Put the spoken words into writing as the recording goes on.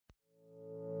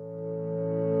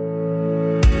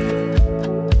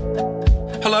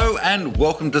and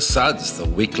welcome to Suds, the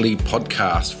weekly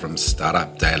podcast from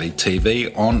Startup Daily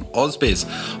TV on AusBiz.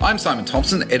 I'm Simon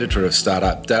Thompson, editor of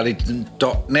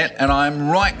StartupDaily.net, and I'm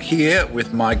right here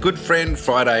with my good friend,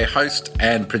 Friday host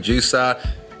and producer,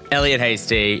 Elliot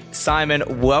Hasty.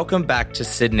 Simon, welcome back to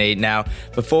Sydney. Now,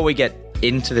 before we get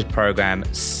into the program,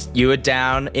 you were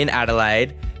down in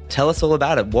Adelaide. Tell us all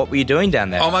about it. What were you doing down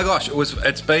there? Oh my gosh,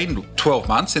 it's been 12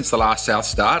 months since the last South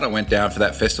Start. I went down for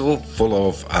that festival full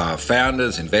of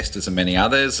founders, investors and many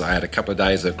others. I had a couple of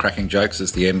days of cracking jokes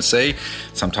as the MC,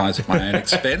 sometimes at my own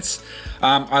expense.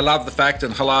 I love the fact,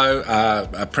 and hello,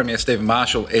 Premier Stephen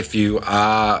Marshall, if you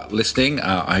are listening.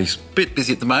 He's a bit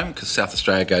busy at the moment because South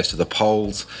Australia goes to the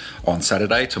polls on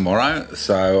Saturday, tomorrow.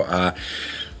 So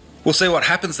we'll see what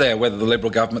happens there, whether the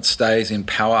Liberal government stays in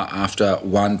power after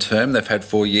one term. They've had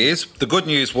 4 years. The good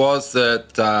news was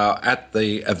that at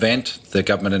the event, the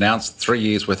government announced 3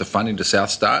 years' worth of funding to South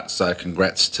Start. So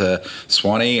congrats to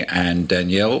Swanee and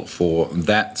Danielle for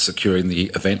that, securing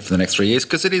the event for the next 3 years,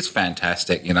 because it is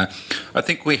fantastic. You know, I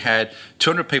think we had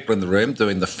 200 people in the room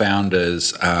doing the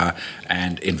founders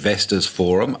and investors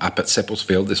forum up at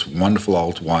Seppelsfield, this wonderful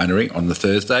old winery, on the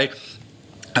Thursday.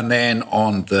 And then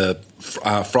on the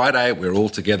Friday, we're all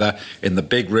together in the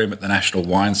big room at the National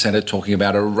Wine Centre talking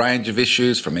about a range of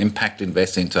issues, from impact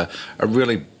investing to a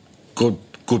really good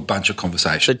bunch of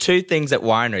conversation. So two things at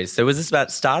wineries. So was this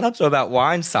about startups or about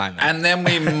wine, Simon? And then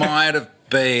we might have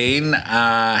been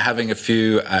having a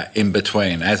few in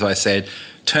between. As I said,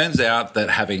 turns out that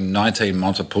having 19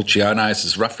 Montepulcianos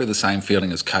is roughly the same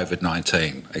feeling as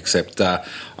COVID-19, except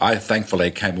I thankfully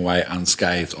came away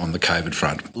unscathed on the COVID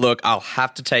front. Look, I'll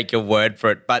have to take your word for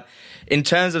it, but in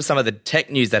terms of some of the tech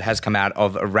news that has come out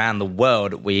of around the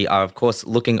world, we are, of course,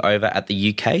 looking over at the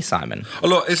UK, Simon. Oh,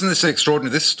 look, isn't this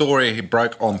extraordinary? This story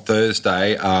broke on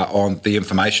Thursday on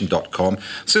theinformation.com.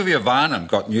 Sylvia Varnum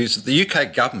got news that the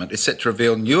UK government is set to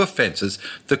reveal new offences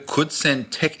that could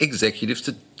send tech executives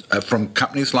from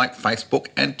companies like Facebook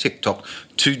and TikTok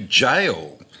to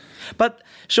jail. But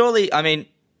surely, I mean,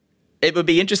 it would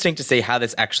be interesting to see how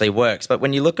this actually works. But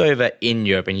when you look over in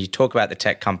Europe and you talk about the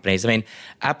tech companies, I mean,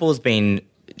 Apple's been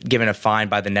given a fine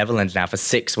by the Netherlands now for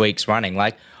 6 weeks running.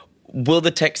 Like, will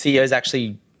the tech CEOs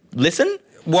actually listen?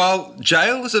 Well,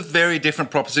 jail is a very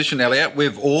different proposition, Elliot.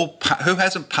 Who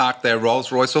hasn't parked their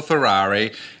Rolls-Royce or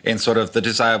Ferrari in sort of the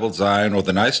disabled zone or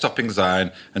the no-stopping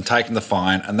zone and taken the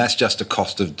fine, and that's just a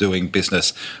cost of doing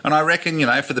business. And I reckon, you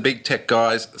know, for the big tech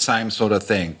guys, same sort of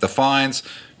thing. The fines,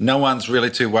 no one's really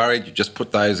too worried. You just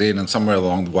put those in, and somewhere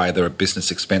along the way, they're a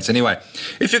business expense. Anyway,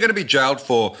 if you're going to be jailed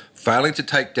for failing to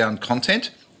take down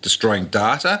content, destroying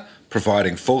data,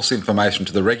 providing false information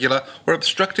to the regulator, or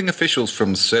obstructing officials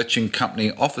from searching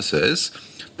company offices,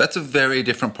 that's a very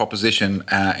different proposition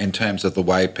in terms of the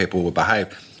way people will behave.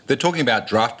 They're talking about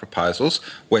draft proposals,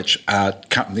 which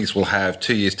companies will have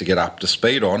 2 years to get up to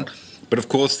speed on. But of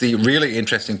course, the really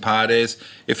interesting part is,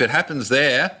 if it happens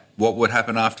there, what would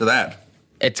happen after that?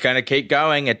 It's going to keep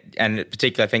going. And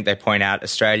particularly, I think they point out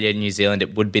Australia, New Zealand,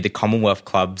 it would be the Commonwealth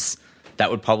clubs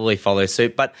that would probably follow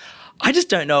suit. But I just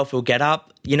don't know if we'll get up.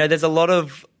 You know, there's a lot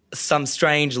of some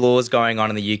strange laws going on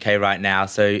in the UK right now,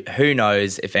 so who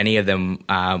knows if any of them,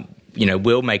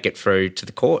 will make it through to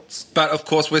the courts. But, of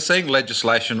course, we're seeing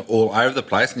legislation all over the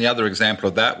place, and the other example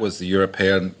of that was the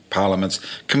European Parliament's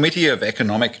Committee of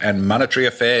Economic and Monetary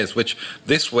Affairs, which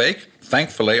this week,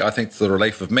 thankfully, I think to the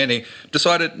relief of many,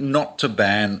 decided not to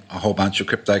ban a whole bunch of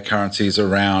cryptocurrencies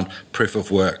around proof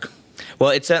of work. Well,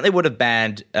 it certainly would have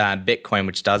banned Bitcoin,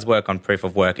 which does work on proof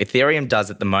of work. Ethereum does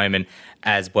at the moment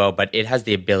as well, but it has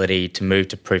the ability to move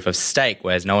to proof of stake,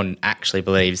 whereas no one actually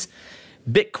believes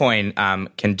Bitcoin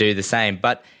can do the same.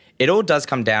 But it all does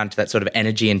come down to that sort of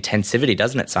energy intensivity,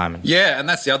 doesn't it, Simon? Yeah, and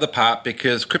that's the other part,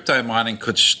 because crypto mining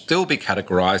could still be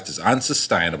categorised as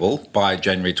unsustainable by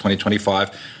January 2025.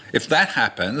 If that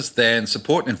happens, then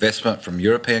support and investment from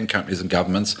European companies and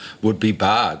governments would be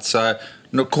barred. So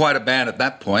not quite a ban at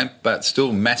that point, but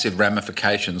still massive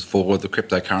ramifications for the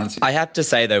cryptocurrency. I have to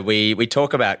say, though, we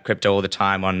talk about crypto all the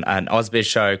time on an AusBiz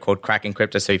show called Cracking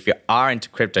Crypto. So if you are into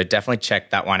crypto, definitely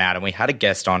check that one out. And we had a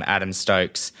guest on, Adam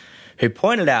Stokes, who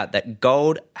pointed out that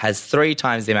gold has 3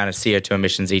 times the amount of CO2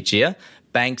 emissions each year.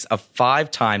 Banks are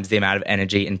 5 times the amount of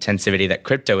energy intensivity that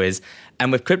crypto is.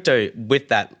 And with crypto, with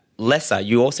that lesser,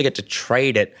 you also get to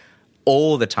trade it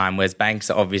all the time, whereas banks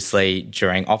are obviously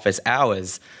during office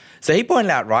hours. So he pointed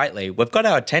out rightly, we've got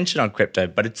our attention on crypto,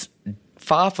 but it's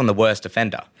far from the worst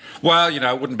offender. Well, you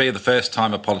know, it wouldn't be the first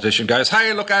time a politician goes,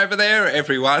 hey, look over there,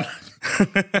 everyone.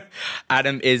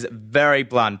 Adam is very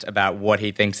blunt about what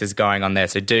he thinks is going on there.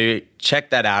 So do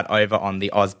check that out over on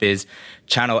the AusBiz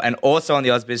channel. And also on the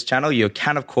AusBiz channel, you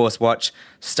can, of course, watch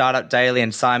Startup Daily.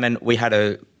 And Simon, we had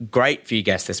a great few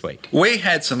guests this week. We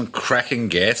had some cracking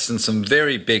guests and some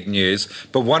very big news,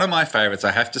 but one of my favourites,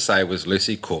 I have to say, was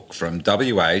Lucy Cook from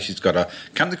WA. She's got a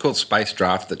company called Space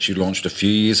Draft that she launched a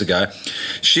few years ago.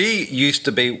 She used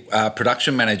to be a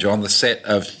production manager on the set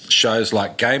of shows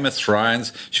like Game of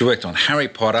Thrones. She worked on Harry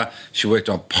Potter. She worked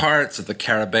on Pirates of the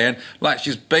Caribbean. Like,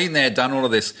 she's been there, done all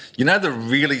of this. You know, the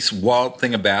really wild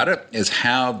thing about it is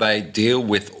how they deal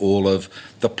with all of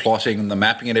the plotting and the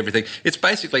mapping and everything. It's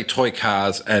basically toy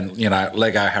cars and, you know,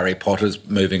 Lego Harry Potters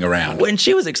moving around. When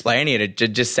she was explaining it, it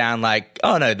did just sound like,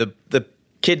 oh no, the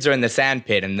kids are in the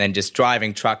sandpit and then just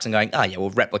driving trucks and going, oh yeah,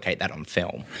 we'll replicate that on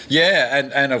film. Yeah,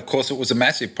 and of course it was a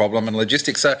massive problem in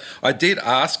logistics. So I did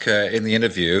ask her in the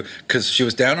interview, because she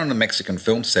was down on a Mexican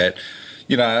film set,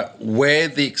 you know, where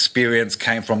the experience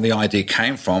came from, the idea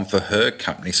came from for her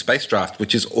company, Space Draft,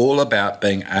 which is all about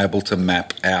being able to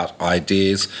map out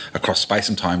ideas across space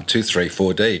and time, 2, 3,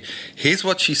 4D. Here's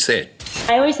what she said.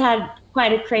 I always had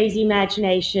quite a crazy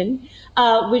imagination,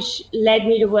 which led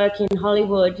me to work in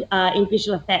Hollywood in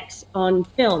visual effects on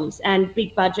films and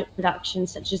big budget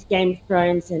productions such as Game of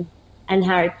Thrones and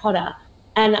Harry Potter.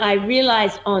 And I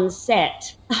realized on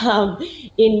set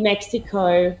in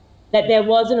Mexico that there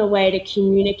wasn't a way to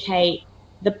communicate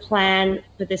the plan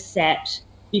for the set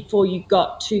before you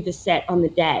got to the set on the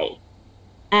day.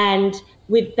 And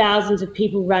with thousands of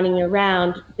people running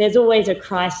around, there's always a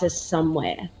crisis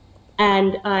somewhere.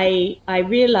 And I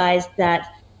realized that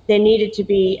there needed to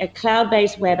be a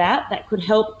cloud-based web app that could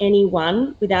help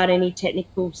anyone without any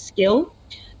technical skill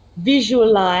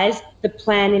visualize the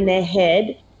plan in their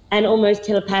head and almost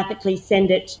telepathically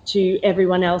send it to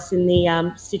everyone else in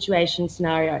the situation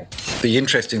scenario. The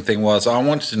interesting thing was I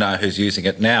wanted to know who's using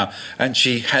it now, and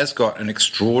she has got an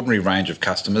extraordinary range of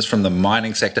customers from the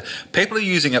mining sector. People are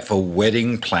using it for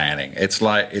wedding planning. It's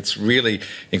really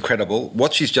incredible.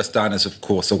 What she's just done is, of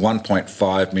course, a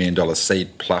 $1.5 million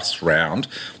seed plus round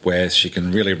where she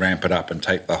can really ramp it up and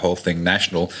take the whole thing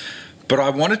national. But I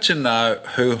wanted to know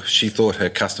who she thought her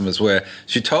customers were.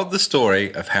 She told the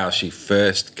story of how she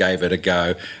first gave it a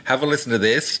go. Have a listen to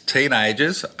this.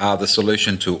 Teenagers are the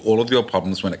solution to all of your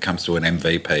problems when it comes to an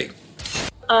MVP.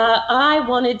 I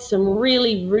wanted some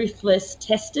really ruthless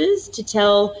testers to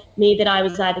tell me that I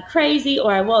was either crazy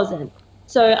or I wasn't.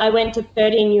 So I went to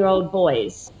 13-year-old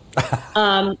boys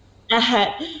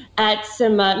at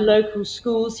some local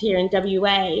schools here in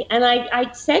WA. And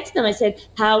I said to them, I said,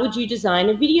 how would you design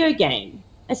a video game?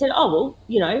 I said, oh, well,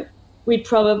 you know, we'd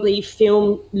probably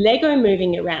film Lego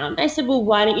moving around. I said, well,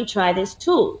 why don't you try this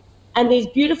tool? And these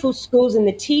beautiful schools and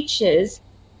the teachers,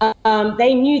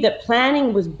 they knew that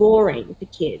planning was boring for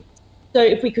kids. So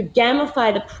if we could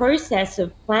gamify the process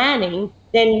of planning,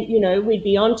 then, you know, we'd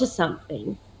be onto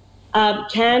something.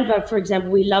 Canva, for example,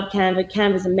 we love Canva.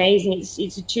 Canva's amazing.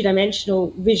 It's a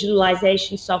two-dimensional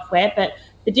visualization software, but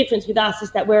the difference with us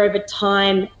is that we're over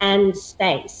time and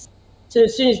space. So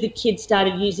as soon as the kids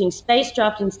started using Space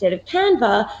Draft instead of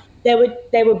Canva, they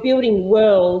were building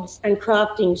worlds and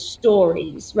crafting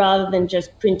stories rather than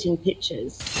just printing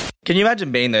pictures. Can you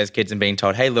imagine being those kids and being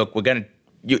told, hey, look,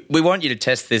 we want you to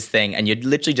test this thing, and you're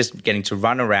literally just getting to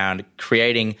run around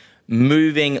creating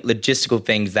moving logistical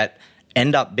things that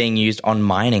end up being used on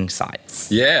mining sites.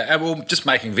 Yeah, and well, just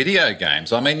making video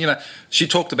games. I mean, you know, she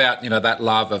talked about, you know, that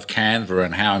love of Canva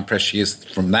and how impressed she is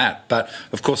from that. But,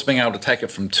 of course, being able to take it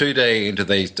from 2D into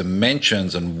these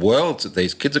dimensions and worlds that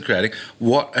these kids are creating,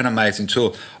 what an amazing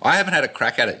tool. I haven't had a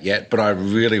crack at it yet, but I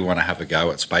really want to have a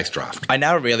go at Space Draft. I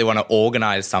now really want to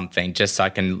organise something just so I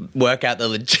can work out the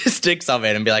logistics of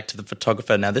it and be like to the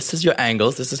photographer, now this is your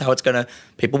angles, this is how it's going to,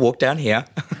 people walk down here.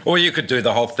 Or you could do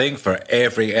the whole thing for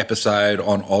every episode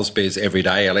on AusBiz every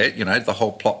day, Elliot. You know, the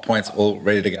whole plot points all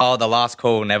ready to go. Oh, the last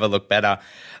call never looked better.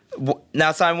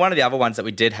 Now, so one of the other ones that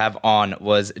we did have on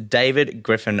was David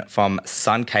Griffin from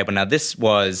Sun Cable. Now, this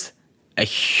was a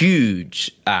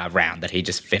huge round that he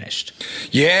just finished.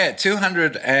 Yeah,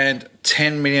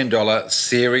 $210 million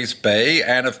Series B.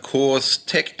 And, of course,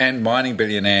 tech and mining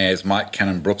billionaires Mike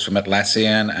Cannon-Brooks from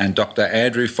Atlassian and Dr.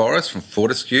 Andrew Forrest from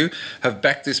Fortescue have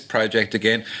backed this project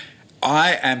again.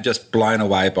 I am just blown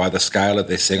away by the scale of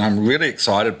this thing. I'm really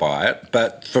excited by it.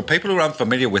 But for people who are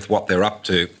unfamiliar with what they're up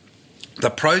to, the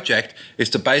project is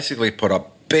to basically put a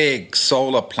big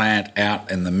solar plant out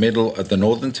in the middle of the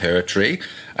Northern Territory.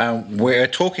 We're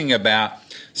talking about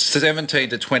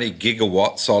 17 to 20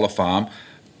 gigawatt solar farm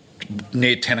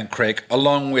near Tennant Creek,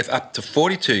 along with up to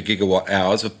 42 gigawatt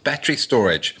hours of battery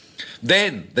storage.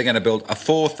 Then they're going to build a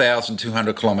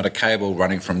 4,200 kilometre cable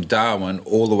running from Darwin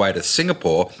all the way to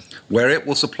Singapore, where it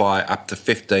will supply up to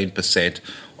 15%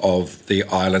 of the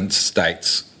island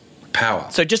state's power.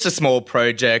 So just a small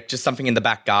project, just something in the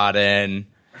back garden,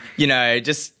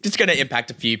 just going to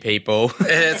impact a few people.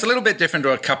 It's a little bit different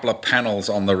to a couple of panels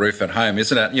on the roof at home,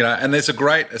 isn't it? And there's a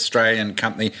great Australian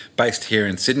company based here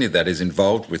in Sydney that is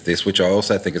involved with this, which I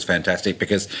also think is fantastic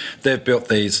because they've built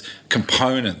these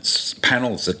components,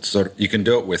 panels that sort of you can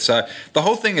do it with. So the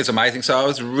whole thing is amazing. So I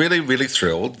was really, really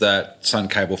thrilled that Sun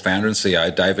Cable founder and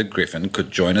CEO David Griffin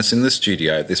could join us in the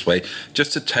studio this week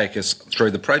just to take us through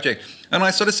the project. And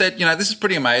I sort of said, this is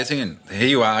pretty amazing. And here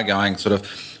you are going sort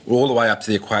of all the way up to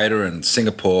the equator in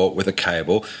Singapore with a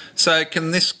cable. So can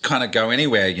this kind of go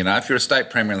anywhere? If you're a state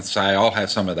premier and say, I'll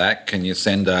have some of that, can you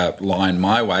send a line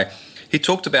my way? He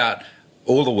talked about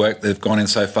all the work they've gone in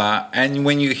so far. And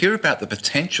when you hear about the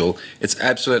potential, it's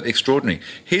absolutely extraordinary.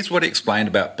 Here's what he explained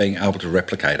about being able to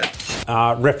replicate it.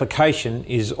 Replication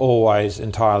is always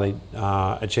entirely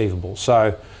achievable.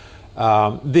 So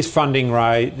this funding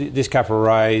raise, this capital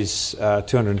raise,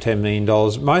 $210 million,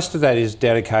 most of that is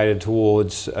dedicated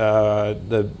towards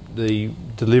the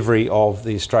delivery of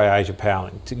the Australia-Asia Power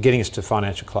Link, to getting us to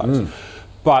financial close.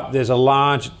 But there's a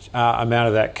large amount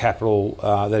of that capital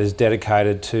that is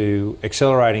dedicated to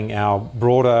accelerating our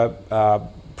broader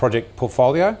project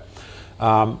portfolio.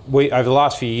 Over the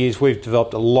last few years, we've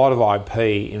developed a lot of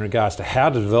IP in regards to how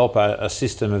to develop a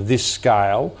system of this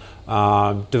scale,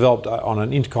 developed on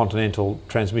an intercontinental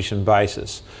transmission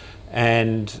basis.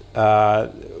 And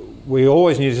we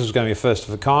always knew this was going to be a first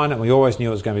of a kind, and we always knew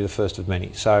it was going to be the first of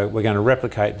many. So we're going to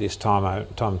replicate this time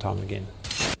and time again.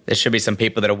 There should be some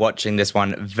people that are watching this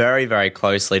one very, very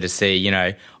closely to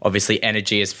see, obviously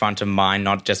energy is front of mind,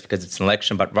 not just because it's an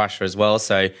election, but Russia as well.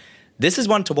 So this is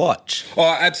one to watch.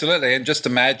 Oh, absolutely. And just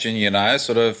imagine,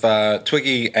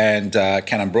 Twiggy and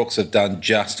Cannon Brooks have done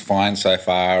just fine so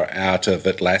far out of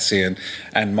Atlassian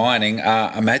and mining.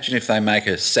 Imagine if they make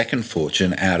a second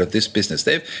fortune out of this business.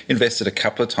 They've invested a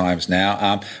couple of times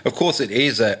now. Of course, it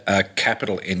is a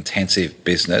capital-intensive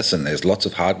business and there's lots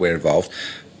of hardware involved.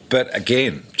 But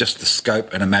again, just the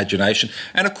scope and imagination.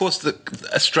 And of course,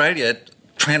 Australia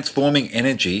transforming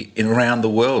energy around the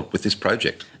world with this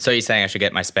project. So you're saying I should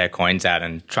get my spare coins out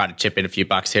and try to chip in a few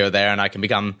bucks here or there and I can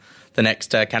become the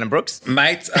next Cannon Brooks?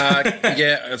 Mate,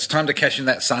 yeah, it's time to cash in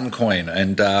that Sun coin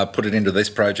and put it into this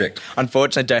project.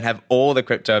 Unfortunately, I don't have all the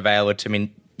crypto available to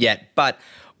me yet, but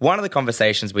one of the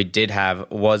conversations we did have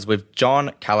was with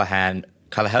John Kelleher,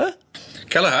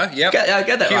 yep. I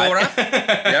get that Kia ora.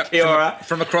 right. Yep. Kia ora.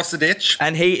 From across the ditch.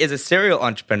 And he is a serial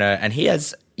entrepreneur and he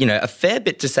has, a fair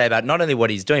bit to say about not only what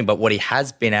he's doing, but what he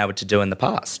has been able to do in the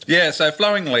past. Yeah, so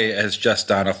Flowingly has just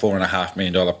done a $4.5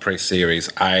 million pre-Series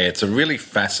A. It's a really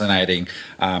fascinating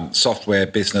software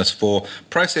business for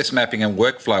process mapping and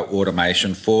workflow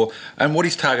automation and what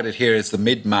he's targeted here is the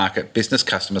mid-market business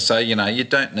customer. So, you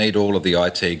don't need all of the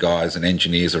IT guys and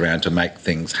engineers around to make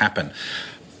things happen.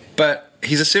 But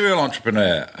he's a serial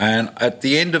entrepreneur, and at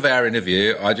the end of our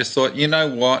interview, I just thought, you know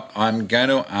what, I'm going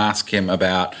to ask him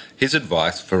about his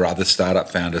advice for other startup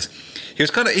founders.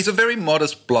 He's a very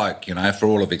modest bloke, for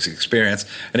all of his experience,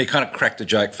 and he kind of cracked a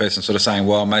joke first and sort of saying,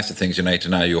 well, most of the things you need to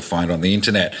know you'll find on the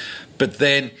internet. But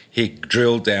then he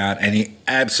drilled down and he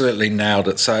absolutely nailed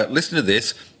it. So listen to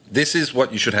this. This is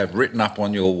what you should have written up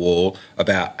on your wall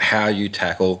about how you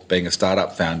tackle being a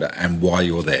startup founder and why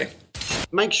you're there.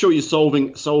 Make sure you're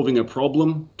solving a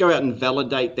problem. Go out and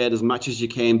validate that as much as you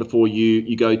can before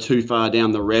you go too far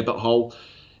down the rabbit hole.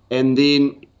 And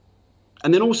then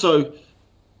also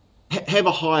have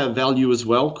a higher value as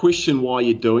well. Question why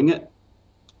you're doing it.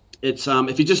 It's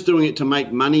if you're just doing it to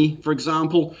make money, for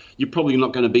example, you're probably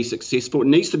not going to be successful. It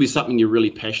needs to be something you're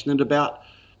really passionate about.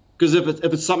 Because if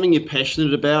it's something you're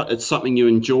passionate about, it's something you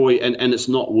enjoy and it's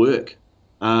not work.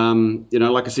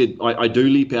 Like I said, I do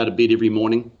leap out of bed every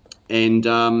morning. And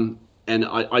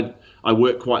I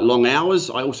work quite long hours.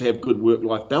 I also have good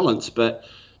work-life balance, but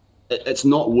it's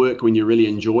not work when you really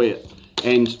enjoy it.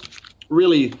 And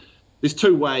really, there's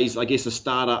two ways, I guess, a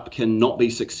startup can not be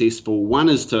successful. One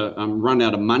is to run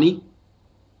out of money,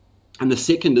 and the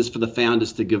second is for the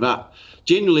founders to give up.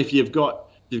 Generally, if you've got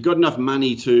enough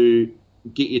money to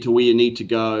get you to where you need to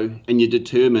go, and you're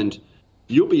determined,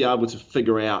 you'll be able to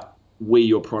figure out where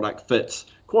your product fits.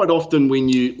 Quite often when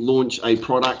you launch a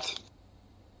product,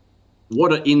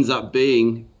 what it ends up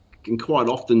being can quite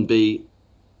often be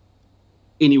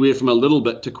anywhere from a little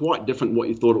bit to quite different what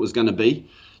you thought it was going to be.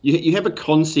 You have a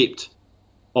concept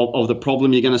of the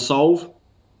problem you're going to solve.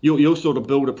 You'll sort of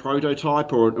build a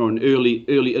prototype or an early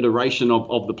iteration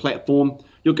of the platform.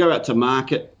 You'll go out to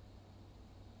market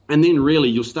And then really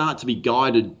you'll start to be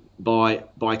guided by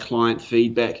client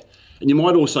feedback. And you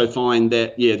might also find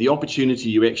that, the opportunity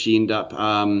you actually end up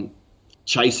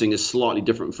chasing is slightly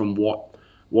different from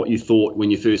what you thought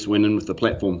when you first went in with the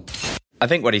platform. I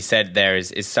think what he said there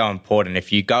is so important.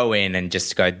 If you go in and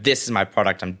just go, this is my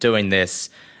product, I'm doing this,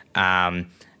 and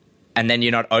then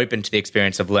you're not open to the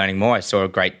experience of learning more. I saw a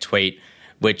great tweet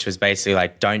which was basically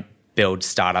like, don't build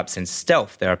startups in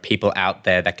stealth. There are people out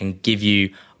there that can give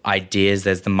you ideas.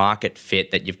 There's the market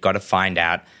fit that you've got to find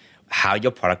out how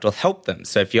your product will help them.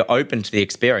 So if you're open to the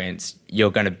experience,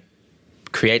 you're going to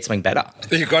create something better.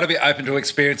 You've got to be open to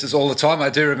experiences all the time. I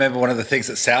do remember one of the things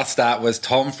at South Start was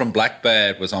Tom from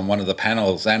Blackbird was on one of the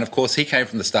panels, and of course he came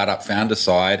from the startup founder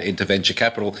side into venture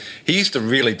capital. He used to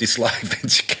really dislike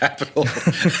venture capital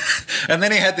and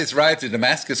then he had this road to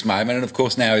Damascus moment, and of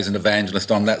course now he's an evangelist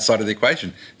on that side of the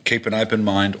equation. Keep an open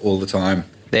mind all the time.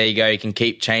 There you go. You can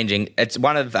keep changing. It's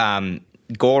one of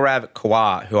Gaurav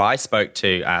Kawar, who I spoke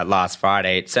to last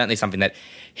Friday. It's certainly something that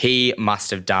he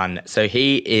must have done. So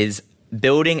he is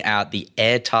building out the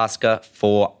Airtasker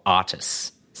for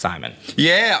artists, Simon.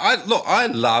 Yeah, I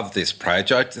love this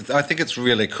project. I think it's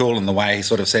really cool in the way he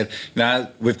sort of said,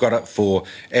 we've got it for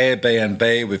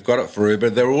Airbnb, we've got it for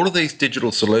Uber. There are all of these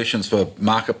digital solutions for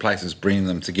marketplaces, bringing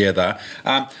them together.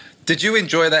 Did you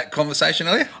enjoy that conversation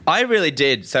earlier? I really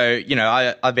did. So,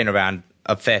 I've been around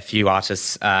a fair few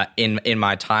artists in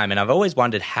my time, and I've always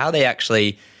wondered how they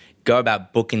actually go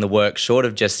about booking the work short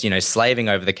of just, slaving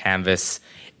over the canvas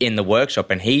in the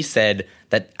workshop. And he said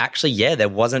that actually, there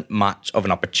wasn't much of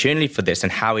an opportunity for this,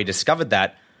 and how he discovered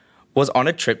that was on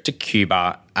a trip to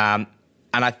Cuba. And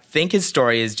I think his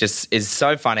story is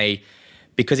so funny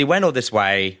because he went all this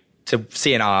way to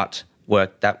see an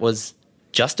artwork that was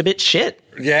just a bit shit.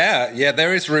 Yeah,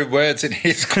 there is rude words in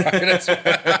his quote as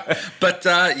well. But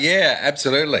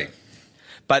absolutely.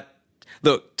 But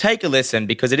look, take a listen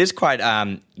because it is quite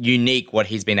unique what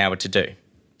he's been able to do.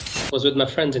 I was with my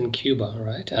friends in Cuba,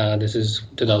 right? This is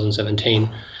 2017.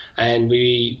 And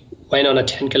we went on a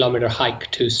 10-kilometer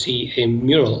hike to see a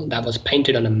mural that was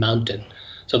painted on a mountain.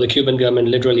 So the Cuban government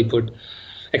literally put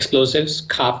explosives,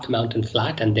 carved the mountain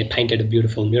flat, and they painted a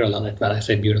beautiful mural on it. When I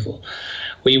say beautiful.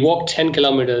 We walked 10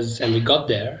 kilometers and we got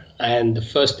there. And the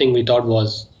first thing we thought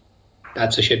was,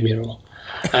 that's a shit mural.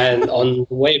 And on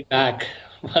the way back,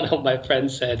 one of my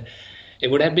friends said,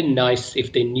 it would have been nice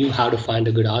if they knew how to find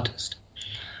a good artist.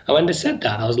 And when they said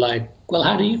that, I was like, well,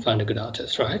 how do you find a good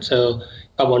artist, right? So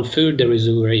if I want food, there is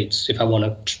Uber Eats. If I want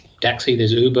a taxi,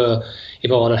 there's Uber.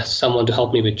 If I want someone to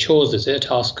help me with chores, there's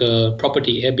Airtasker,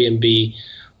 property, Airbnb.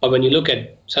 But when you look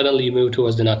at, suddenly you move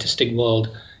towards an artistic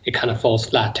world, it kind of falls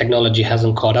flat. Technology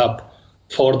hasn't caught up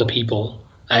for the people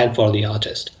and for the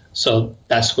artist. So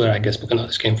that's where I guess Book an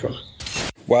Artist came from.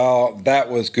 Well, that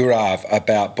was Gaurav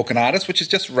about Book an Artist, which has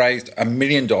just raised $1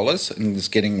 million and is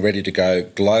getting ready to go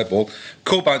global.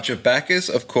 Cool bunch of backers.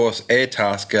 Of course,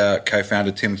 Airtasker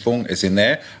co-founder Tim Fung is in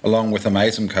there, along with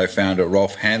Amazing co-founder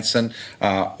Rolf Hansen,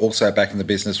 also back in the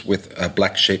business with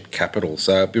Black Sheep Capital.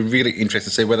 So it'll be really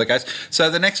interesting to see where that goes. So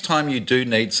the next time you do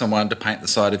need someone to paint the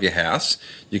side of your house,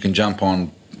 you can jump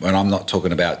on, and I'm not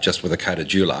talking about just with a coat of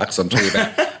Dulux, I'm talking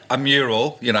about a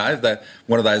mural,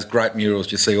 one of those great murals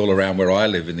you see all around where I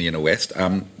live in the inner west.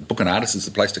 Book an Artist is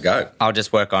the place to go. I'll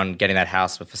just work on getting that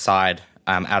house with facade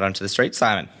out onto the street,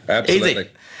 Simon. Absolutely. Easy.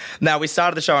 Now, we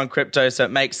started the show on crypto, so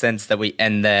it makes sense that we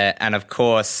end there. And of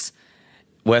course,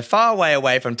 we're far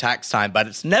away from tax time, but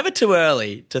it's never too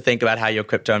early to think about how your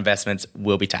crypto investments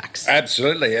will be taxed.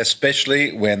 Absolutely,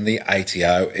 especially when the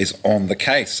ATO is on the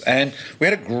case. And we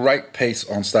had a great piece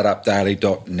on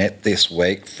startupdaily.net this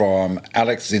week from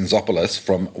Alex Zinzopoulos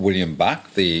from William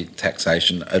Buck, the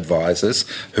taxation advisors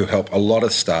who help a lot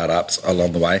of startups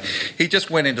along the way. He just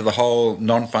went into the whole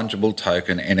non-fungible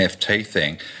token NFT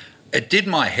thing. It did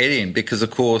my head in because,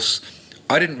 of course,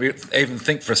 I didn't even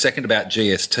think for a second about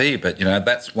GST, but,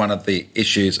 that's one of the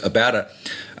issues about it.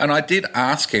 And I did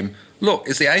ask him, look,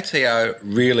 is the ATO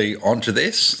really onto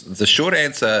this? The short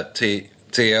answer to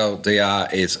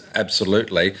TLDR is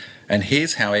absolutely. And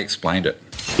here's how he explained it.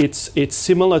 It's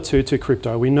similar to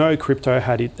crypto. We know crypto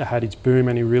had its boom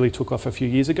and it really took off a few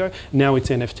years ago. Now it's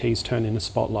NFTs turned in the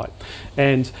spotlight.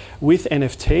 And with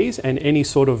NFTs and any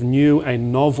sort of new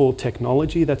and novel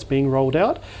technology that's being rolled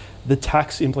out, the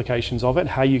tax implications of it,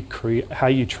 how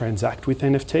you transact with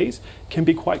NFTs, can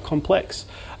be quite complex.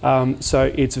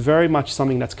 So it's very much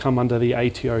something that's come under the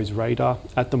ATO's radar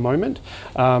at the moment.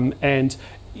 And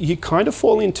you kind of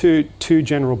fall into two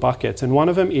general buckets, and one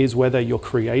of them is whether you're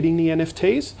creating the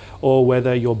NFTs or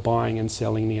whether you're buying and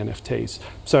selling the NFTs.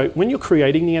 So when you're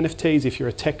creating the NFTs, if you're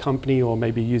a tech company or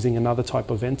maybe using another type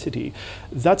of entity,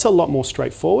 that's a lot more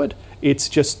straightforward. It's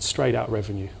just straight out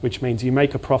revenue, which means you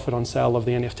make a profit on sale of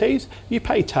the NFTs, you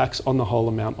pay tax on the whole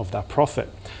amount of that profit.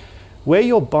 Where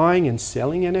you're buying and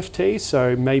selling NFTs,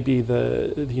 so maybe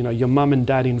your mum and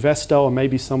dad investor, or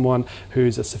maybe someone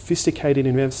who's a sophisticated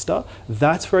investor,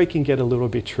 that's where it can get a little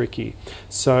bit tricky.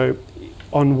 So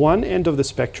on one end of the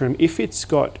spectrum, if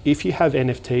you have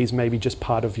NFTs maybe just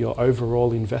part of your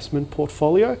overall investment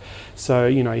portfolio, so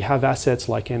you have assets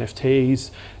like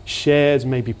NFTs, shares,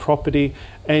 maybe property,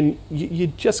 and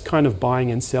you're just kind of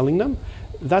buying and selling them,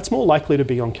 that's more likely to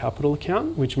be on capital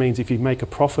account, which means if you make a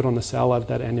profit on the sale of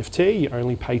that NFT, you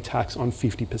only pay tax on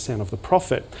 50% of the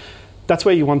profit. That's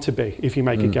where you want to be if you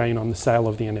make a gain on the sale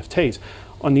of the NFTs.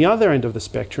 On the other end of the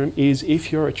spectrum is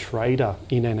if you're a trader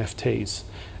in NFTs.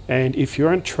 And if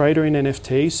you're a trader in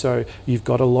NFTs, so you've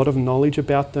got a lot of knowledge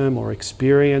about them or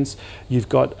experience, you've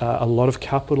got a lot of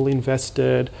capital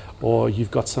invested, or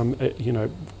you've got some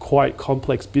quite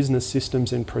complex business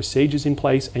systems and procedures in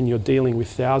place, and you're dealing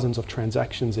with thousands of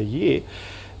transactions a year,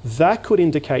 that could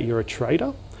indicate you're a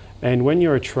trader. And when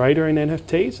you're a trader in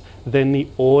NFTs, then the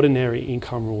ordinary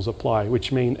income rules apply,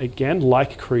 which mean, again,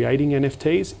 like creating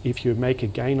NFTs, if you make a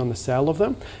gain on the sale of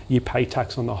them, you pay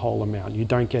tax on the whole amount. You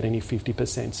don't get any 50%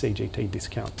 CGT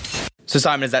discount. So,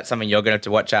 Simon, is that something you're going to have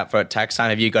to watch out for at tax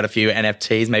time? Have you got a few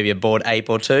NFTs, maybe a Bored Ape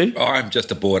or two? Oh, I'm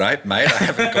just a Bored Ape, mate. I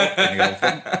haven't got any of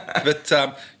them. But,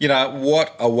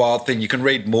 what a wild thing. You can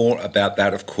read more about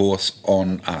that, of course,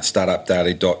 on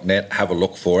startupdaily.net. Have a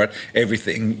look for it.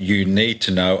 Everything you need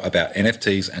to know about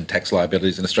NFTs and tax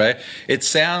liabilities in Australia. It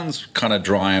sounds kind of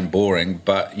dry and boring,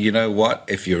 but you know what?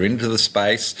 If you're into the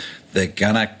space, they're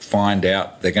going to find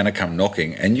out, they're going to come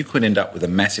knocking, and you could end up with a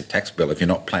massive tax bill if you're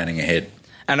not planning ahead.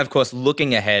 And of course,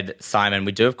 looking ahead, Simon,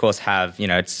 we do of course have,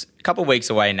 it's a couple of weeks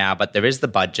away now, but there is the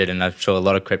budget, and I'm sure a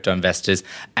lot of crypto investors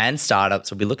and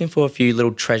startups will be looking for a few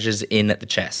little treasures in at the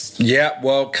chest. Yeah,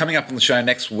 well, coming up on the show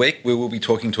next week, we will be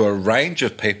talking to a range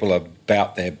of people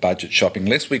about their budget shopping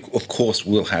list. We, of course,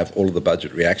 will have all of the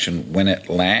budget reaction when it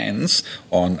lands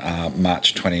on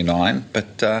March 29.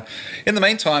 But in the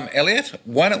meantime, Elliot,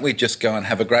 why don't we just go and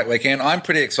have a great weekend? I'm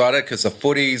pretty excited because the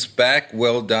footy's back.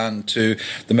 Well done to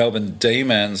the Melbourne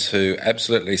Demons, who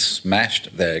absolutely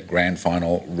smashed their grand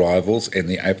final rivals in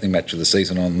the opening match of the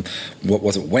season on,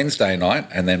 Wednesday night,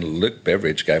 and then Luke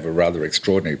Beveridge gave a rather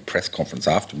extraordinary press conference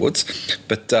afterwards.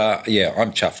 But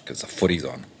I'm chuffed because the footy's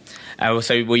on.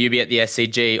 So will you be at the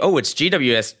SCG? Oh, it's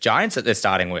GWS Giants that they're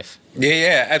starting with.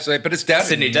 Yeah, absolutely. But it's down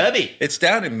Sydney Derby. It's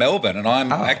down in Melbourne, and I'm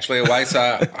actually away.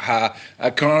 So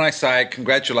can I say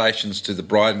congratulations to the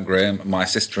bride and groom? My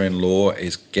sister-in-law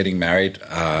is getting married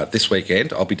this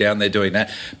weekend. I'll be down there doing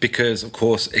that because, of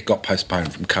course, it got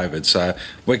postponed from COVID. So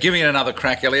we're giving it another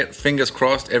crack, Elliot. Fingers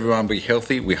crossed, everyone be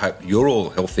healthy. We hope you're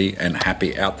all healthy and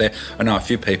happy out there. I know a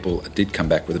few people did come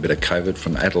back with a bit of COVID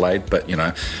from Adelaide, but,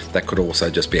 that could also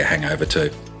just be a hangover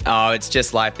too. Oh, it's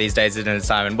just life these days, isn't it,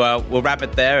 Simon? Well, we'll wrap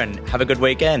it there and have a good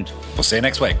weekend. We'll see you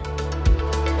next week.